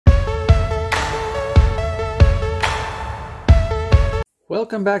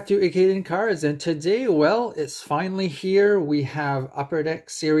Welcome back to Acadian Cards, and today, well, it's finally here. We have Upper Deck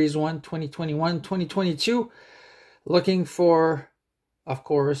Series 1 2021-2022. Looking for, of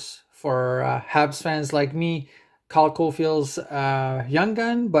course, for Habs fans like me, Kyle Caulfield's Young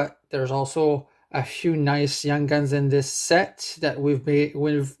Gun, but there's also a few nice Young Guns in this set that we've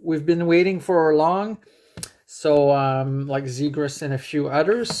been waiting for long. So like Zegras and a few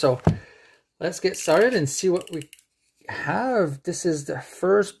others. So let's get started and see what we have. This is the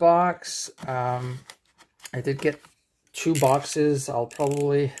first box. I did get 2 boxes. I'll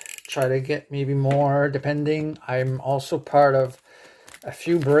probably try to get maybe more depending. I'm also part of a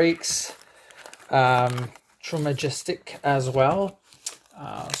few breaks, True Majestic as well.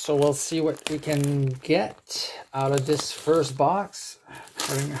 So we'll see what we can get out of this first box.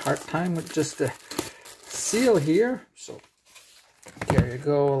 Having a hard time with just the seal here. So there you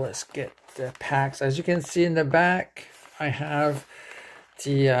go. Let's get the packs. As you can see in the back, I have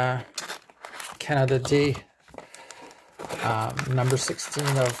the Canada Day number 16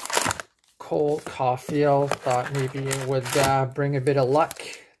 of Cole Caulfield. Thought maybe it would bring a bit of luck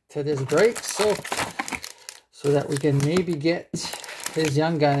to this break, so that we can maybe get his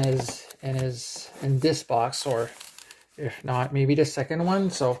Young Gun in this box, or if not, maybe the second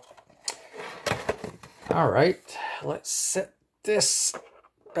one. So all right, let's set this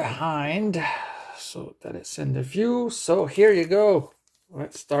behind so that it's in the view. So here you go.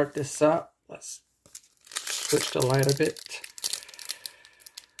 Let's start this up. Let's switch the light a bit.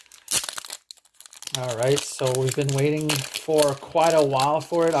 All right, so we've been waiting for quite a while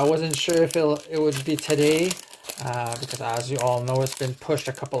for it. I wasn't sure if it would be today, because as you all know, it's been pushed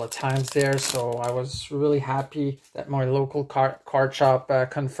a couple of times there. So I was really happy that my local card shop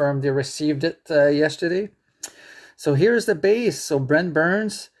confirmed they received it yesterday. So here's the base. So Brent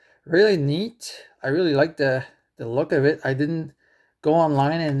Burns, really neat. I really like the look of it. I didn't go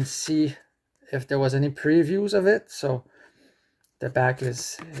online and see if there was any previews of it. So the back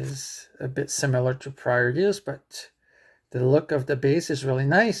is a bit similar to prior years, but the look of the base is really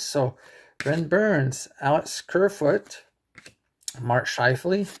nice. So Brent Burns, Alex Kerfoot, Mark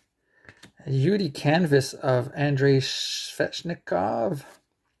Scheifele, a UD canvas of Andrei Svechnikov.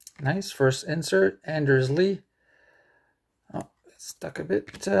 Nice. First insert, Anders Lee. Oh, it's stuck a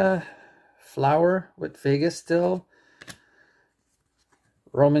bit. Flower with Vegas still.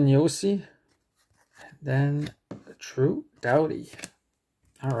 Roman Josi. Then True Doughty.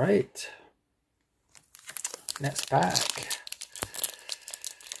 All right. Next pack.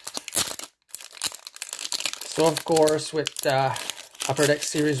 So of course, with Upper Deck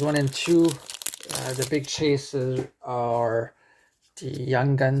Series 1 and 2, the big chases are the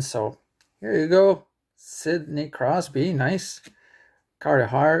Young Guns. So here you go. Sidney Crosby, nice. Carter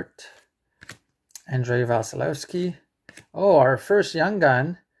Hart. Andrei Vasilevsky. Oh, our first Young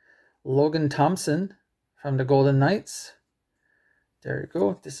Gun, Logan Thompson from the Golden Knights. There you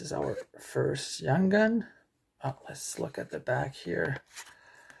go. This is our first Young Gun. Oh, let's look at the back here.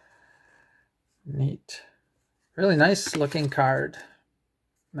 Neat. Really nice looking card.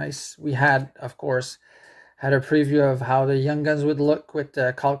 Nice. We had, of course, had a preview of how the Young Guns would look with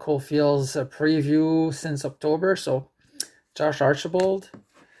Kyle Caulfield's preview since October. So Josh Archibald,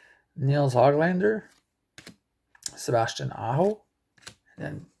 Niels Hoglander, Sebastian Aho, and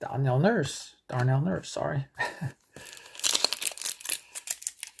then Darnell Nurse, sorry.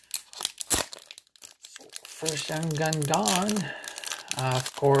 First Young Gun gone.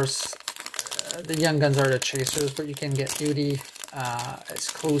 Of course, the Young Guns are the chasers, but you can get beauty,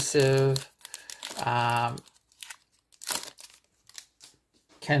 exclusive,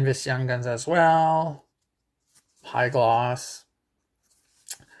 canvas Young Guns as well, high gloss.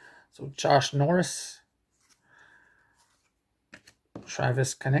 So Josh Norris,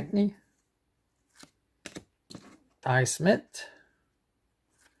 Travis Konecny, Ty Smith,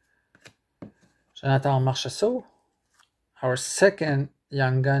 Jonathan Marchessault. Our second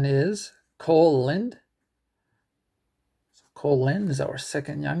Young Gun is Cole Lind. So Cole Lind is our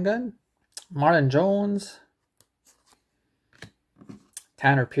second Young Gun. Martin Jones,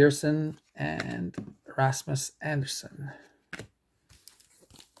 Tanner Pearson, and Rasmus Anderson.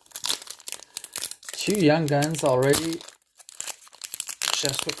 2 Young Guns already,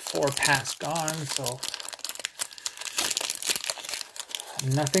 just with 4 packs gone, so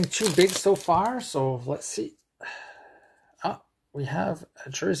nothing too big so far. So let's see. Oh, we have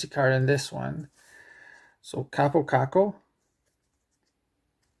a jersey card in this one. So Capo Caco.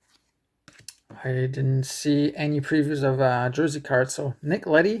 I didn't see any previews of jersey cards. So Nick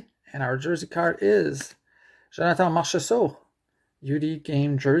Leddy, and our jersey card is Jonathan Marchessault, UD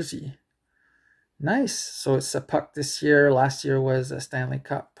game jersey. Nice. So it's a puck this year. Last year was a Stanley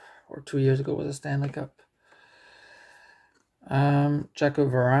Cup, or 2 years ago was a Stanley Cup. Jaco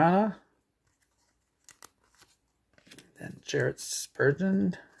Verana. Then Jared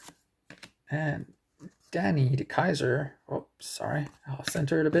Spurgeon. And Danny DeKaiser. Oh, sorry. I'll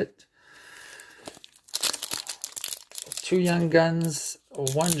center it a bit. 2 Young Guns.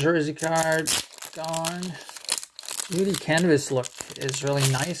 1 jersey card. Gone. Beauty canvas look is really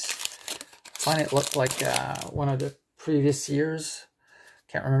nice. I find it looked like one of the previous years.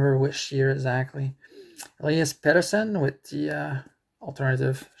 Can't remember which year exactly. Elias Pettersson with the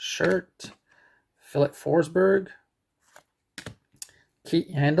alternative shirt. Philip Forsberg. Keith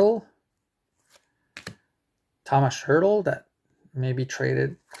Yandel. Thomas Hertl, that may be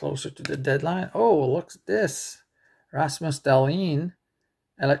traded closer to the deadline. Oh, look at this. Rasmus Dahlin.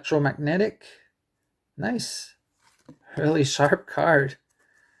 Electromagnetic. Nice. Really sharp card.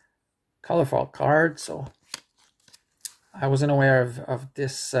 Colorful card. So I wasn't aware of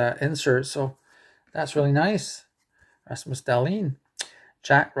this insert. So that's really nice. Rasmus Dahlin.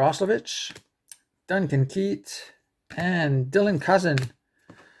 Jack Roslovich. Duncan Keith. And Dylan Cousin.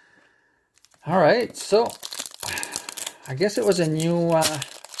 All right. So I guess it was a new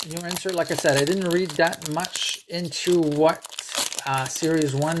insert. Like I said, I didn't read that much into what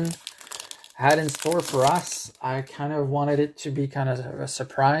Series 1 had in store for us. I kind of wanted it to be kind of a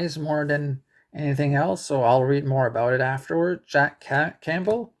surprise more than anything else, so I'll read more about it afterward. Jack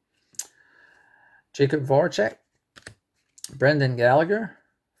Campbell, Jacob Voracek, Brendan Gallagher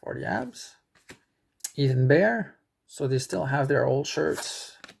for the Abs, Ethan Bear. So they still have their old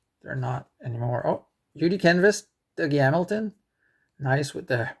shirts. They're not anymore. Oh, Beauty canvas, Dougie Hamilton. Nice with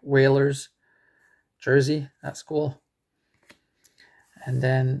the Whalers jersey. That's cool. And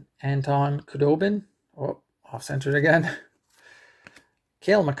then Anton Khudobin. Oh, off-centered again.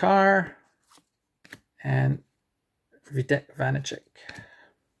 Cale Makar. And Vitek Vanacek.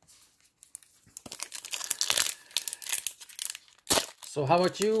 So how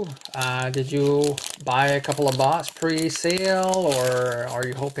about you? Did you buy a couple of bots pre-sale, or are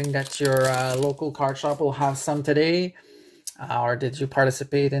you hoping that your local card shop will have some today? Or did you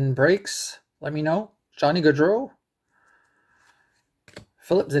participate in breaks? Let me know. Johnny Gaudreau.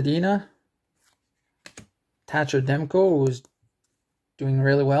 Philip Zadina. Thatcher Demko, who's doing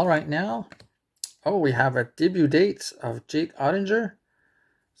really well right now. Oh, we have a debut date of Jake Ottinger.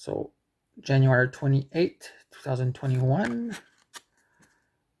 So January 28th, 2021.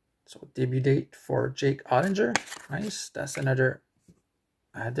 So debut date for Jake Ottinger. Nice. That's another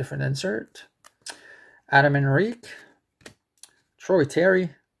different insert. Adam Henrique. Troy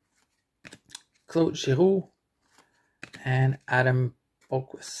Terry. Claude Giroux. And Adam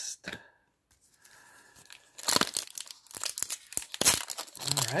Boquist.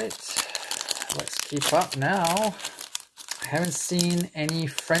 All right. Let's keep up now. I haven't seen any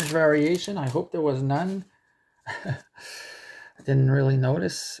French variation. I hope there was none. I didn't really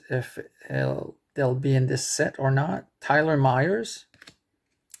notice if they'll be in this set or not. Tyler Myers,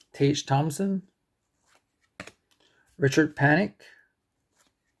 Tage Thompson, Richard Panik,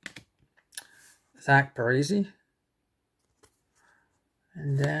 Zach Parise,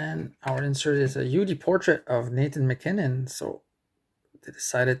 and then our insert is a UD portrait of Nathan McKinnon. So they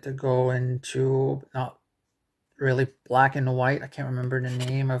decided to go into not really black and white. I can't remember the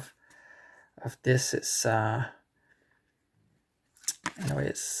name of this. It's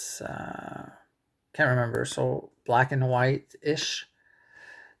anyways, can't remember. So black and white-ish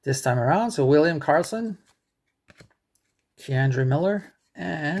this time around. So William Karlsson, Keandre Miller,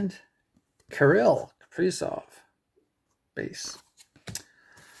 and Kirill Kaprizov base.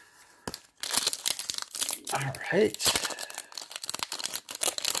 All right.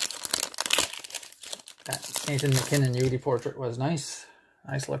 That Nathan McKinnon UD portrait was nice.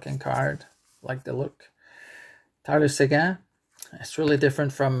 Nice looking card. Like the look. Tyler Seguin. It's really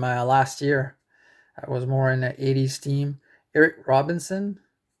different from last year. That was more in the 80s theme. Eric Robinson.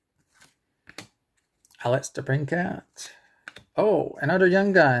 Alex DeBrincat. Oh, another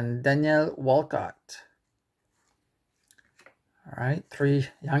young gun. Daniel Walcott. All right, 3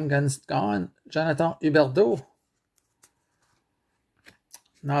 young guns gone. Jonathan Huberdeau.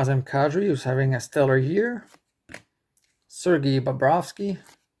 Nazem Kadri, who's having a stellar year. Sergei Bobrovsky.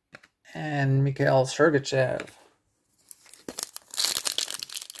 And Mikhail Sergachev.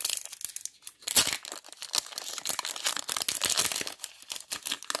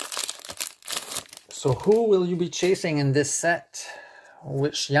 So who will you be chasing in this set?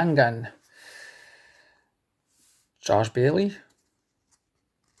 Which young gun? Josh Bailey.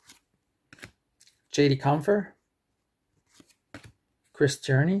 JD Comfer. Chris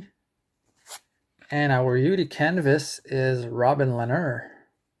Tierney. And our Beauty canvas is Robin Lehner.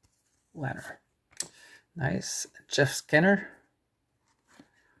 Nice. Jeff Skinner.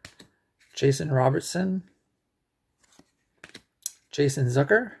 Jason Robertson. Jason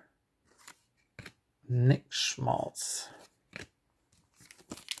Zucker. Nick Schmaltz.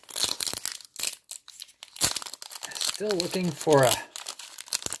 Still looking for a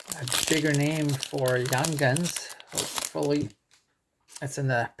bigger name for Young Guns. Hopefully it's in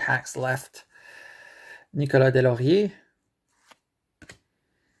the packs left. Nicolas Deslauriers.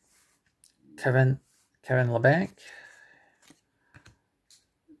 Kevin Labanc.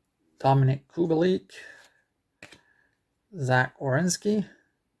 Dominic Kubalik. Zach Orensky.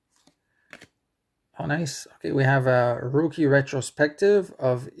 Oh, nice. Okay, we have a rookie retrospective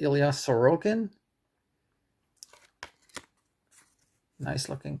of Ilya Sorokin. Nice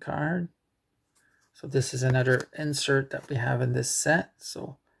looking card. So this is another insert that we have in this set.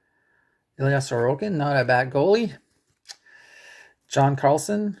 So Ilya Sorokin, not a bad goalie. John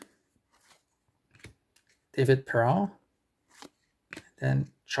Carlson. David Perron. Then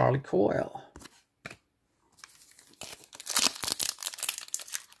Charlie Coyle.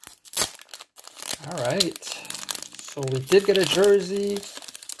 All right. So we did get a jersey.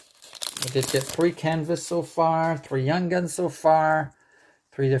 We did get 3 canvas so far, 3 Young Guns so far,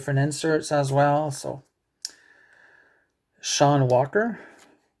 3 different inserts as well. So Sean Walker,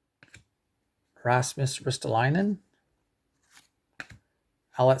 Rasmus Ristolainen,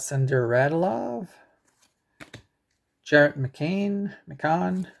 Alexander Radulov, Jarrett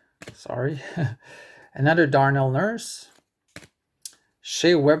McCann, sorry, another Darnell Nurse,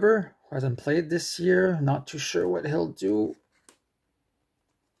 Shea Weber, who hasn't played this year, not too sure what he'll do.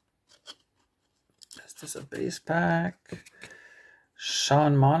 Is this a base pack?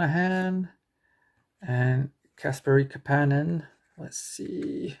 Sean Monahan and Kasperi Kapanen. Let's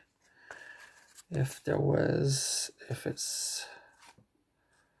see if there was,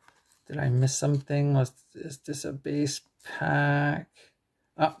 did I miss something? Is this a base pack?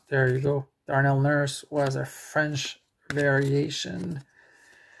 Oh, there you go. Darnell Nurse was a French variation.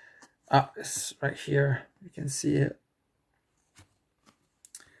 Oh, it's right here. You can see it.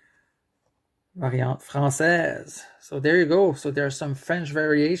 Variante Française. So there you go. So there's some French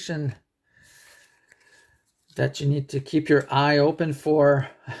variation that you need to keep your eye open for.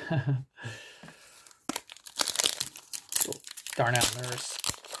 So Darnell Nurse,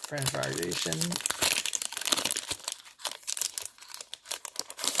 French variation.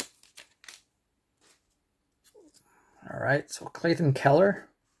 All right, so Clayton Keller.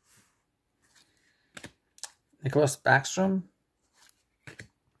 Nicholas Backstrom.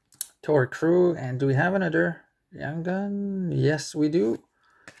 Tor Crew. And do we have another Young Gun? Yes, we do.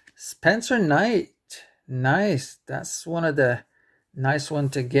 Spencer Knight. Nice. That's one of the nice one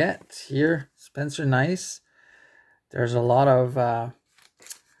to get here. Spencer Knight. There's a lot of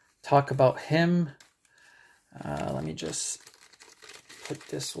talk about him. Let me just put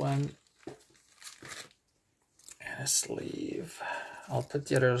this one in a sleeve. I'll put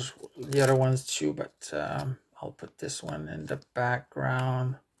the other ones too, but I'll put this one in the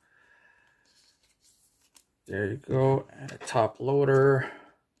background. There you go, and a top loader.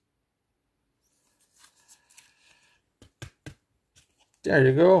 There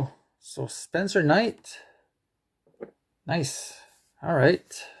you go. So Spencer Knight. Nice. All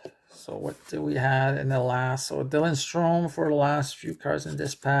right. So what do we have in the last? So Dylan Strome for the last few cards in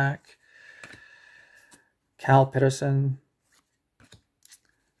this pack. Cal Peterson.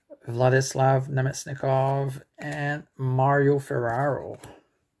 Vladislav Nemesnikov and Mario Ferraro.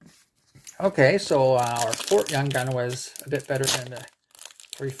 Okay, so our 4th Young Gun was a bit better than the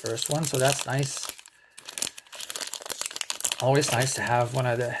 3 first ones, so that's nice. Always nice to have one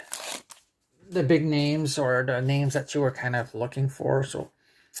of the big names or the names that you were kind of looking for. So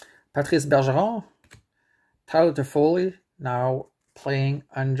Patrice Bergeron, Tyler Toffoli, now playing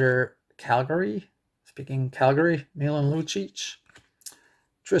under Calgary. Speaking Calgary, Milan Lucic.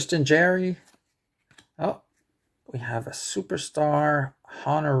 Tristan Jarry. Oh, we have a superstar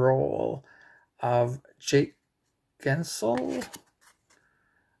honor roll of Jake Gensel.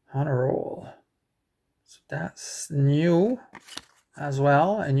 Honor roll. So that's new as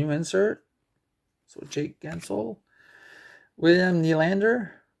well, a new insert. So Jake Gensel. William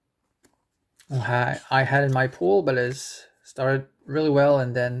Nylander. I had in my pool, but has started really well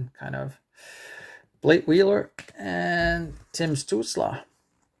and then kind of Blake Wheeler and Tim Stützle.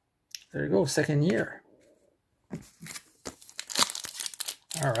 There you go, 2nd year.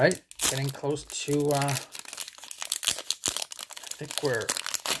 All right, getting close to, I think we're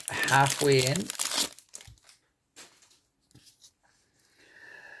halfway in.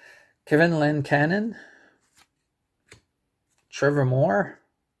 Kevin Lancanen, Trevor Moore,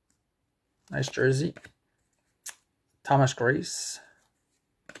 nice jersey. Thomas Grace,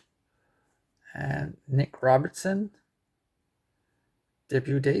 and Nick Robertson.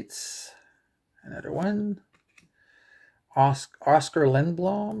 Debut dates, another one. Oscar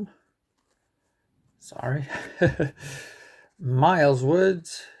Lindblom, sorry. Miles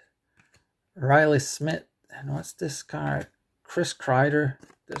Woods, Riley Smith, and what's this card? Chris Kreider.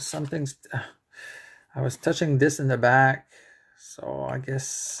 There's something. I was touching this in the back, so I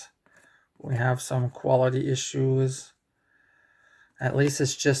guess we have some quality issues. At least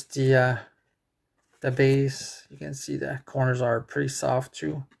it's just the base. You can see the corners are pretty soft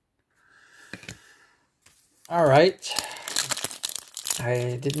too. All right.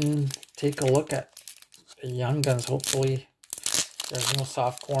 I didn't take a look at the Young Guns. Hopefully there's no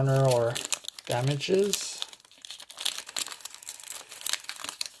soft corner or damages.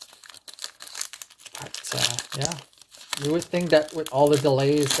 But yeah, you would think that with all the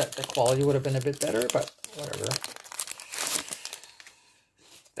delays that the quality would have been a bit better, but whatever.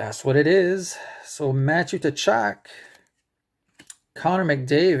 That's what it is. So Matthew Tkachuk, Connor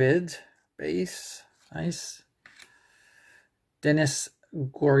McDavid, base, nice. Denis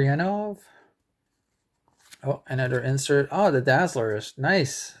Gurianov. Oh, another insert. Oh, the Dazzlers,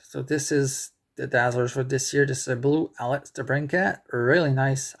 nice. So this is the Dazzlers for this year. This is a blue Alex DeBrincat, really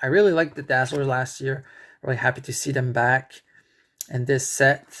nice. I really liked the Dazzlers last year. Really happy to see them back in this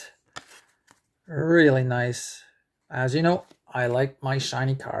set. Really nice. As you know, I like my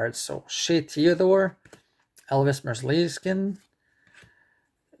shiny cards. So Shea Theodore, Elvis Merzlikins,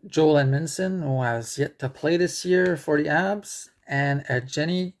 Joel Edmondson, who has yet to play this year for the Abs, and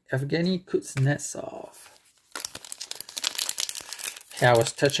Evgeny Kuznetsov. Yeah, I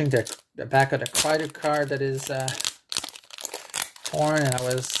was touching the back of the Kreider card that is torn, and I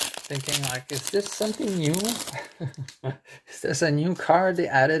was thinking, like, is this something new? Is this a new card they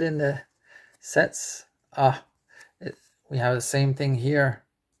added in the sets? We have the same thing here.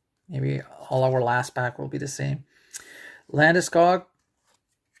 Maybe all our last pack will be the same. Landeskog,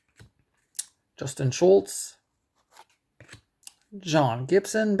 Justin Schultz, John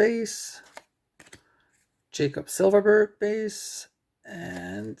Gibson base, Jacob Silverberg base,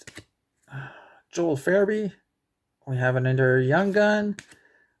 and Joel Farabee. We have another Young Gun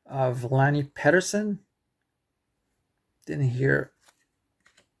of Lanny Pedersen. Didn't hear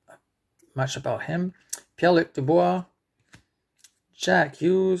much about him. Pierre-Luc Dubois, Jack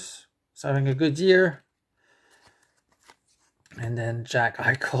Hughes is having a good year. And then Jack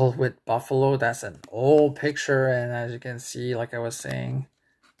Eichel with Buffalo. That's an old picture. And as you can see, like I was saying,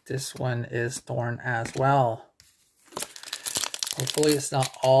 this one is torn as well. Hopefully it's not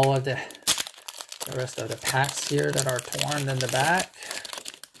all of the rest of the packs here that are torn in the back.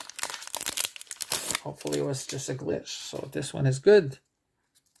 Hopefully it was just a glitch. So this one is good.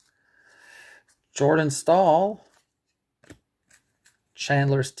 Jordan Stahl,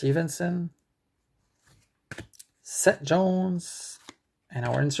 Chandler Stevenson, Seth Jones, and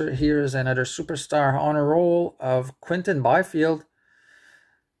our insert here is another superstar honor roll of Quinton Byfield.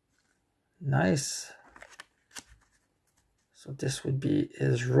 Nice. So this would be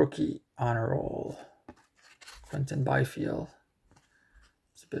his rookie honor roll. Quinton Byfield.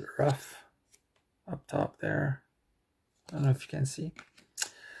 It's a bit rough up top there. I don't know if you can see.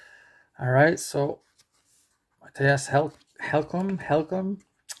 All right, so Matthias Helcom,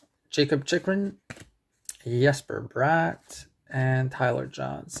 Jacob Chikrin, Jesper Bratt, and Tyler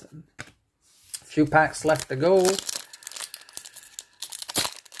Johnson. A few packs left to go.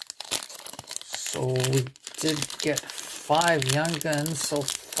 So we did get 5 Young Guns so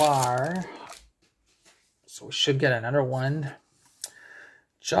far. So we should get another one.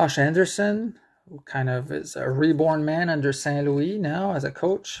 Josh Anderson, who kind of is a reborn man under St. Louis now as a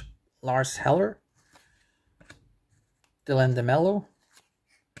coach. Lars Heller, Dylan DeMello,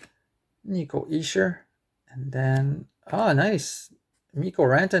 Nico Escher, and then, oh, nice, Mikko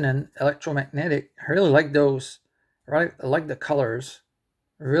Rantanen, Electromagnetic. I really like those. I like the colors.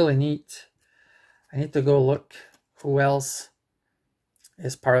 Really neat. I need to go look who else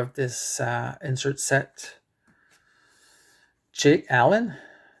is part of this insert set. Jake Allen,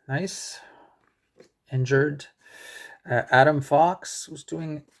 nice, injured. Adam Fox was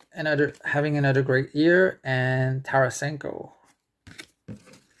having another great year, and Tarasenko.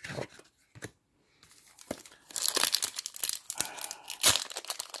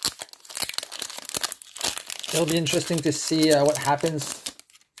 It'll be interesting to see what happens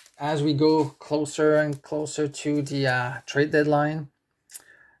as we go closer and closer to the trade deadline.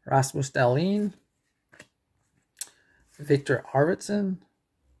 Rasmus Dahlin, Victor Arvidsson,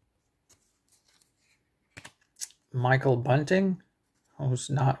 Michael Bunting, who's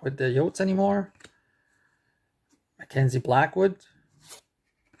not with the Yotes anymore. Mackenzie Blackwood.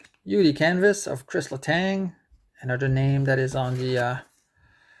 Beauty Canvas of Chris Letang, another name that is on the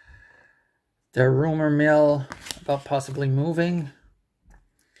rumor mill about possibly moving.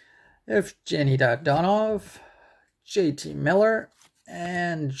 Evgeny Dadonov, JT Miller,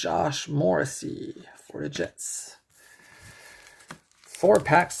 and Josh Morrissey for the Jets. 4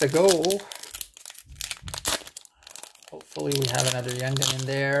 packs to go. Hopefully we have another young gun in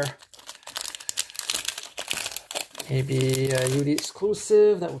there. Maybe a UD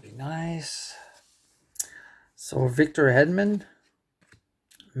exclusive, that would be nice. So Victor Hedman,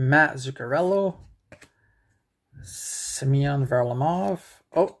 Matt Zuccarello, Semyon Varlamov.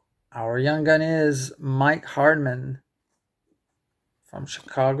 Oh, our young gun is Mike Hardman from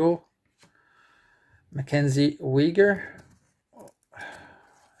Chicago. Mackenzie Weegar. There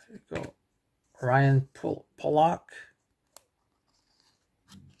you go. Ryan Pollock.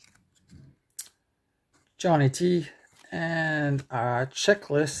 Johnny T. And our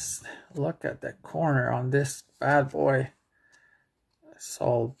checklist. Look at the corner on this bad boy. It's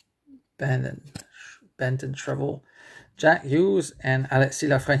all bent and shriveled. Jack Hughes and Alexis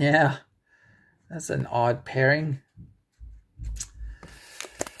Lafreniere. That's an odd pairing.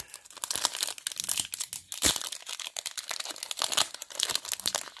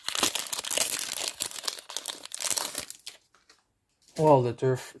 Well,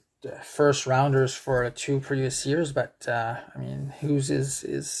 the first rounders for the 2 previous years, but I mean, Hughes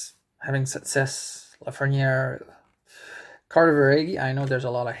is having success. Lafreniere, Carter Verhaeghe, I know there's a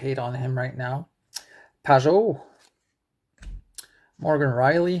lot of hate on him right now. Pajot, Morgan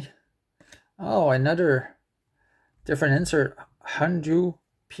Riley. Oh, another different insert. Hanju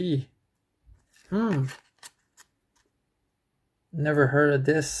P. Never heard of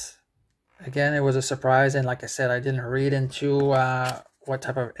this. Again, it was a surprise, and like I said, I didn't read into what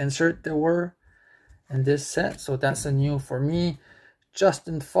type of insert there were in this set, so that's a new for me.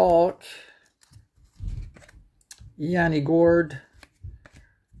 Justin Falk, Yanni Gord,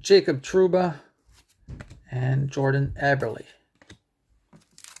 Jacob Trouba, and Jordan Eberle.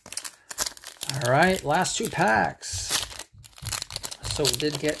 All right, last 2 packs. So we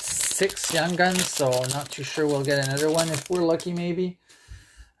did get 6 young guns, so not too sure we'll get another one if we're lucky, maybe.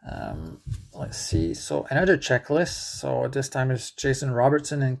 Let's see. So another checklist. So this time it's Jason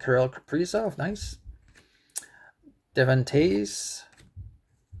Robertson and Kirill Kaprizov. Nice. Devon Tays.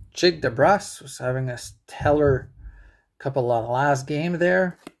 Jake DeBrusk was having a stellar couple of last game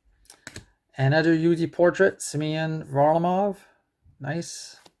there. Another UD portrait. Semyon Varlamov.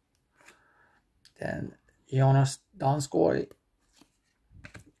 Nice. Then Jonas Donskoy.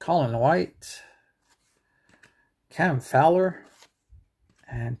 Colin White. Cam Fowler.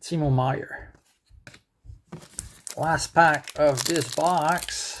 And Timo Meyer. Last pack of this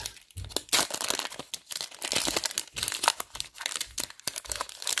box.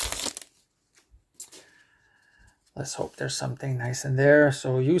 Let's hope there's something nice in there.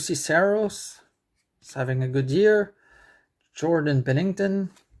 So UC Saros is having a good year. Jordan Bennington.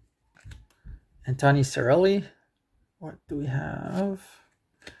 Antoni Cirelli. What do we have?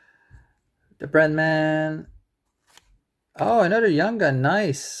 The Breadman. Oh, another young gun.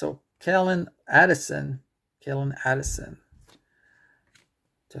 Nice. So Kellen Addison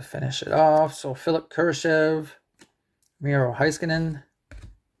to finish it off. So Philip Kurashev, Miro Heiskanen,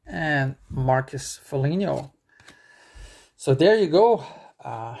 and Marcus Foligno. So there you go.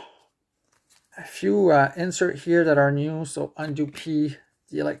 A few insert here that are new. So Undo P,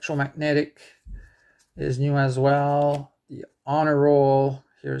 the Electromagnetic is new as well. The Honor Roll.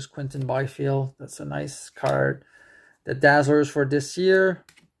 Here's Quinton Byfield. That's a nice card. The Dazzlers for this year.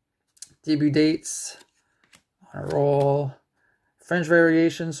 Debut dates. On a roll. French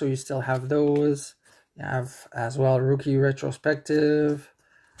variations, so you still have those. You have as well Rookie Retrospective.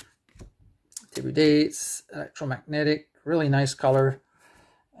 Debut dates. Electromagnetic. Really nice color.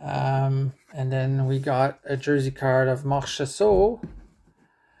 And then we got a jersey card of Marchessault.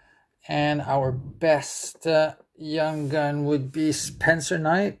 And our best young gun would be Spencer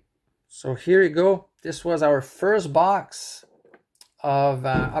Knight. So here you go. This was our first box of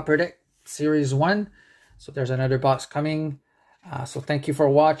Upper Deck Series 1. So there's another box coming. So thank you for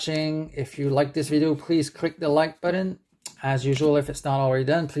watching. If you like this video, please click the like button. As usual, if it's not already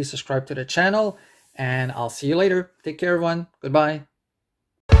done, please subscribe to the channel. And I'll see you later. Take care, everyone. Goodbye.